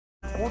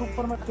और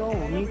ऊपर मत जाओ,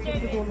 नीचे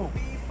से दोनों।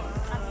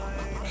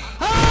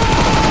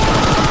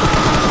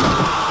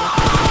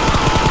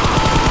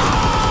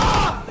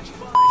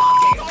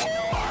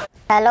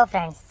 हेलो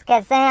फ्रेंड्स,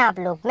 कैसे हैं आप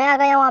लोग। मैं आ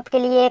गया हूँ आपके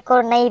लिए एक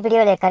और नई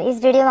वीडियो लेकर।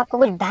 इस वीडियो में आपको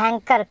कुछ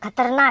भयंकर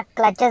खतरनाक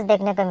क्लचेस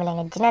देखने को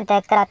मिलेंगे जिन्हें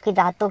देखकर आपकी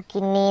रातों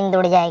की नींद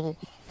उड़ जाएगी।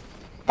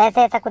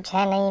 वैसे ऐसा कुछ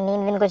है नहीं,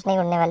 नींद कुछ नहीं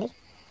उड़ने वाली,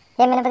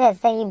 ये मैंने बस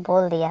ऐसे ही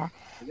बोल दिया।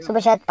 सुबह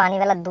शायद पानी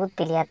वाला दूध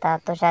पी लिया था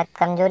तो शायद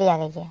कमजोरी आ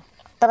गई है।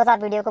 तो बस आप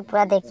वीडियो को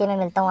पूरा देखिए, मैं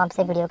मिलता हूँ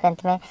आपसे वीडियो के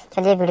अंत में।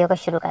 चलिए वीडियो को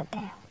शुरू करते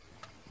हैं।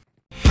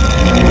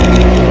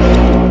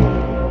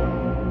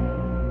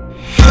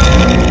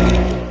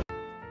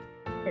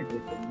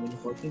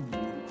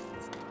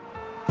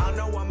 I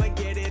know I'ma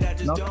get it, I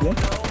just don't know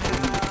how.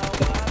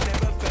 I've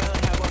never felt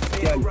how I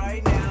feel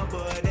right now,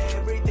 but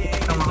everything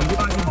is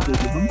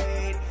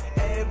alright.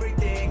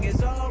 Everything is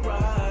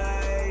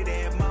alright.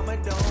 And mama,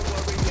 don't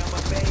worry,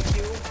 I'ma make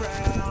you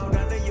proud.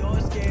 I know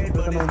you're scared,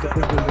 but it's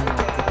gonna work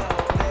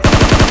out.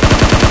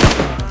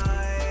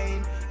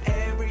 Fine.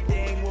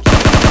 Everything will be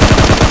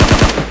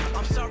fine.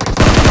 I'm sorry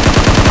for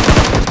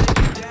letting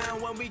you down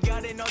when we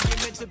got in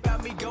arguments about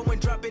me going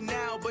dropping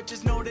now, but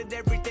just know that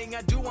everything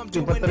I do, I'm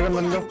doing it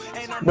for you.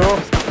 And I'm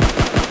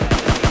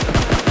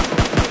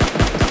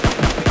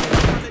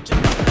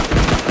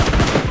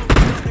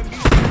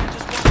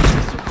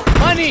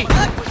money.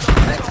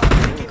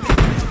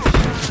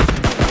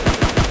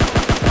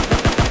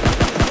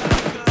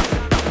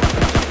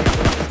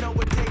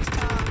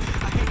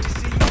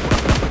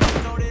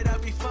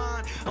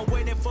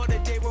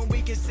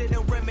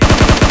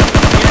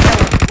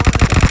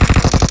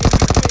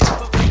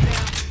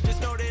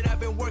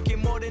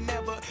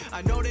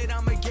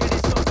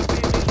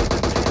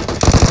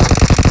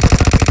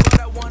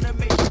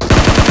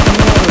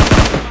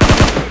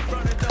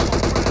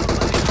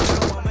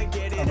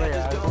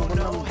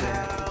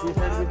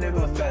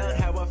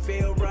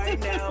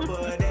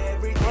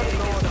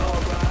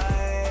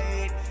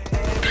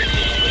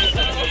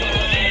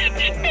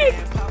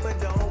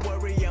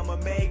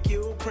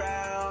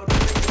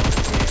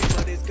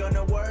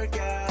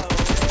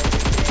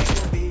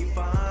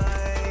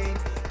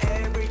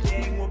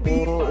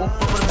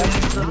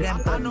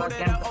 I know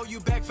that I owe you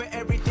back for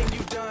everything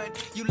you've done.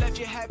 You left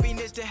your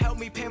happiness to help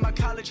me pay my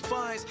college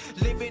funds.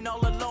 Living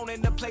all alone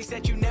in a place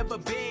that you never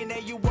been,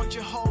 and you worked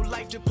your whole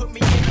life to put me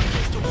in a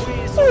place to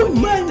win. So oh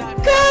my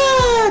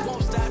God!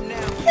 Won't stop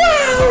now. I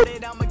know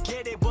that I'ma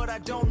get it, but I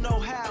don't know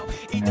how.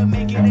 Either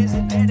make it as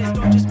a dentist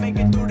or just make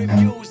it through the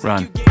music.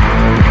 Run.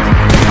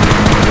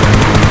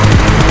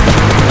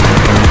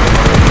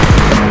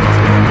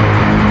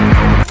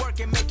 Work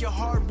and make your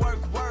hard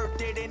work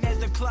worth it, and as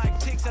the clock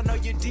ticks, I know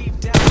you're deep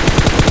down.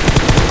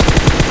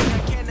 I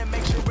can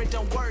make sure it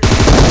don't work.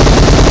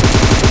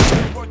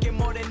 Working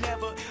more than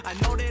ever. I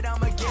know that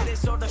I'ma get it,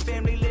 so the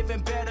family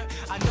living better.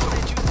 I know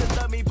that you still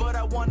love me, but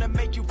I wanna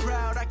make you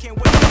proud. I can't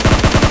wait to in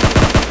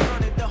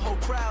front of the whole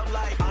crowd.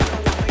 Like I know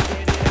I'ma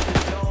get it, I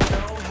just don't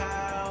know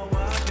how.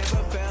 I've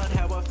never felt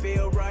how I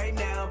feel right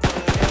now, but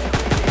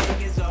everything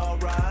is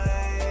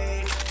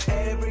alright.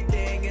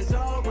 Everything is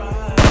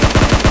alright.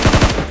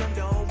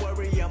 Don't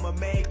worry, I'ma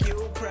make you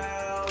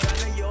proud. I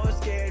know you're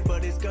scared,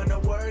 but it's gonna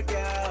work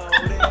out.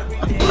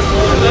 Everything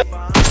will be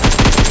fine.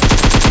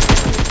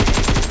 Everything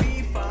will be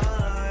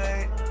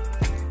fine.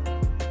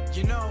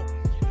 You know,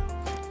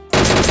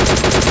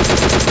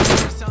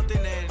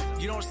 something that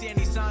you don't see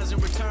any signs in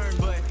return,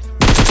 but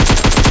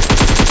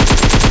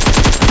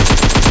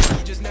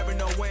you just never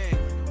know when.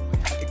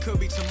 It could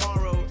be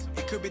tomorrow,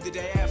 it could be the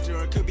day after,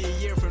 or it could be a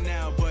year from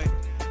now, but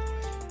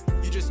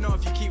you just know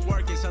if you keep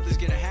working, something's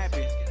gonna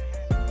happen.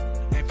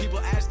 And people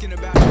asking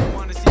about you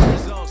want to see the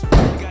results, but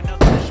you got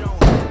nothing to show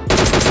them.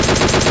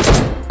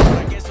 But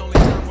I guess only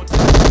time will tell.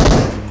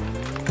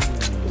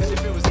 'Cause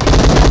if it was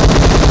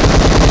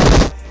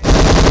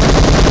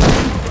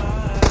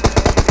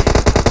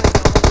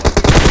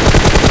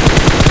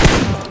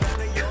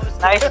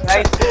nice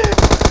nice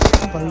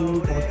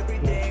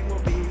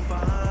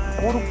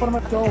और ऊपर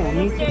मत जाओ,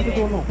 नीचे से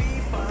दोनों।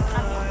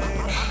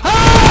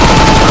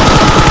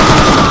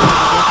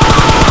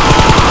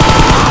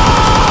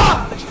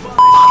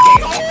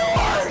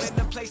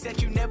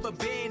 that you never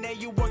been, and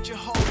you worked your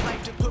whole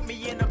life to put me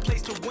in a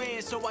place to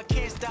win. So I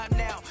can't stop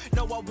now,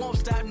 no I won't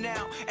stop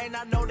now. And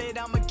I know that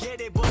I'ma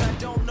get it, but I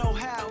don't know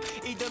how.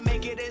 Either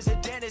make it as a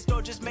dentist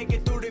or just make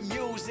it through the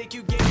music.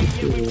 You gave me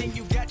everything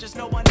you got, just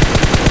know I never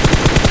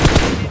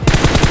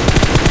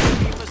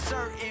for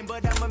certain,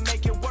 but I'ma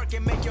make it work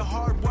and make your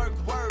hard work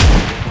work.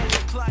 As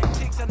the clock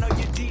ticks, I know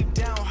you're deep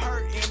down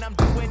hurting. I'm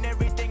doing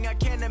everything I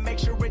can to make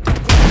sure it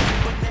don't work.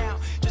 But now,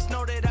 just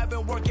know that I've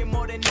been working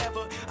more than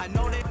ever. I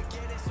know that.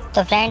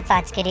 तो friends,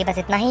 आज के लिए बस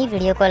इतना ही।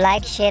 Video को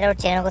like, share और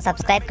channel को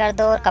subscribe कर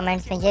दो, और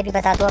कमेंट्स में ये भी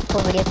बता दो आपको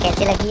वीडियो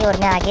कैसी लगी। और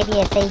मैं आगे भी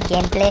ऐसे ही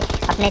गेम प्ले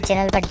अपने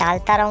चैनल पर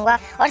डालता रहूँगा।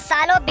 और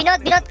सालों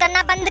विनोद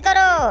करना बंद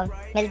करो।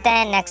 मिलते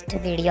हैं नेक्स्ट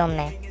वीडियो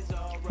में,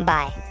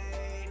 बाय।